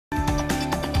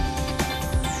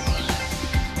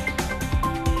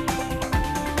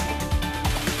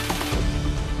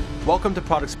Welcome to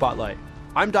Product Spotlight.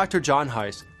 I'm Dr. John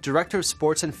Heiss, Director of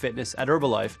Sports and Fitness at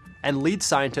Herbalife and lead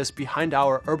scientist behind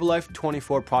our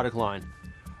Herbalife24 product line.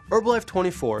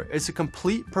 Herbalife24 is a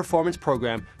complete performance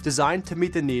program designed to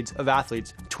meet the needs of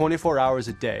athletes 24 hours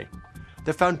a day.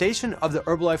 The foundation of the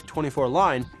Herbalife24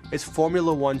 line is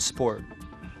Formula One Sport.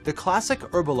 The classic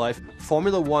Herbalife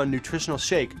Formula One nutritional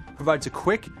shake provides a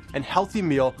quick and healthy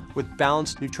meal with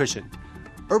balanced nutrition.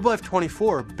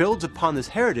 Herbalife24 builds upon this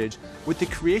heritage with the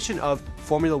creation of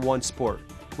Formula One Sport,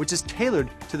 which is tailored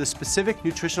to the specific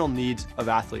nutritional needs of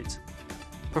athletes.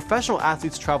 Professional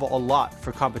athletes travel a lot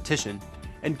for competition,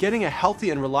 and getting a healthy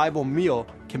and reliable meal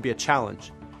can be a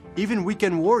challenge. Even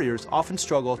weekend warriors often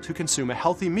struggle to consume a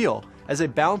healthy meal as they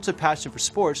balance a passion for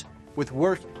sports with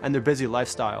work and their busy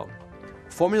lifestyle.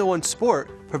 Formula One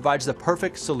Sport provides the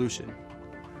perfect solution.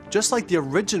 Just like the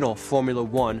original Formula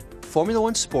One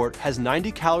Sport has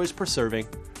 90 calories per serving,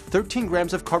 13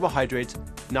 grams of carbohydrates,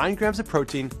 9 grams of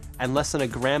protein, and less than a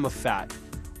gram of fat.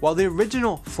 While the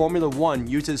original Formula One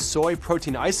uses soy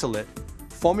protein isolate,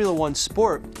 Formula One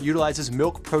Sport utilizes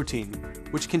milk protein,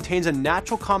 which contains a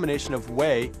natural combination of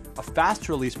whey, a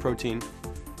fast-release protein,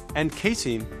 and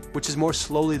casein, which is more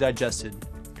slowly digested.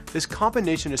 This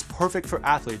combination is perfect for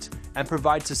athletes and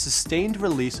provides a sustained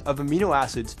release of amino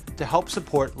acids to help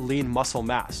support lean muscle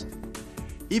mass.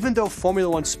 Even though Formula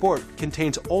One Sport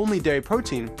contains only dairy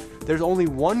protein, there's only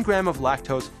 1 gram of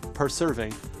lactose per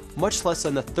serving, much less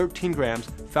than the 13 grams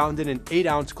found in an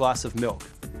 8-ounce glass of milk.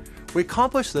 We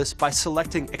accomplish this by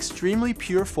selecting extremely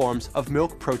pure forms of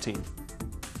milk protein.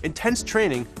 Intense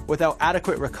training without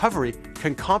adequate recovery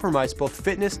can compromise both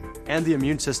fitness and the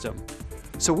immune system.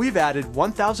 So we've added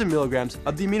 1,000 milligrams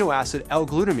of the amino acid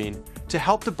L-glutamine to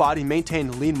help the body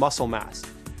maintain lean muscle mass,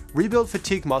 rebuild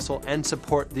fatigued muscle, and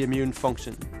support the immune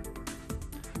function.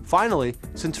 Finally,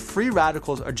 since free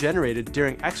radicals are generated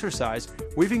during exercise,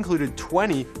 we've included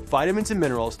 20 vitamins and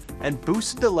minerals and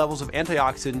boosted the levels of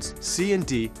antioxidants C and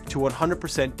D to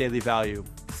 100% daily value.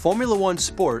 Formula One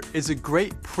Sport is a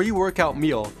great pre-workout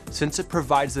meal since it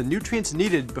provides the nutrients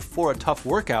needed before a tough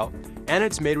workout, and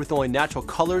it's made with only natural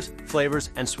colors,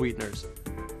 flavors, and sweeteners.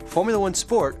 Formula One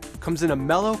Sport comes in a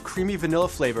mellow, creamy vanilla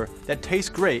flavor that tastes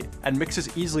great and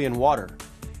mixes easily in water.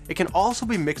 It can also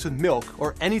be mixed with milk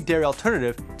or any dairy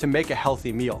alternative to make a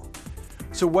healthy meal.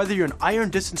 So whether you're an iron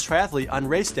distance triathlete on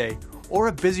race day or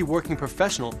a busy working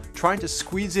professional trying to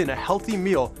squeeze in a healthy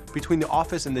meal between the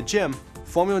office and the gym,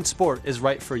 Formula One Sport is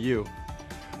right for you.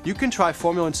 You can try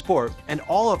Formula One Sport and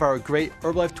all of our great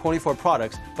Herbalife24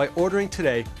 products by ordering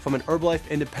today from an Herbalife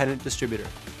independent distributor.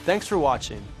 Thanks for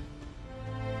watching.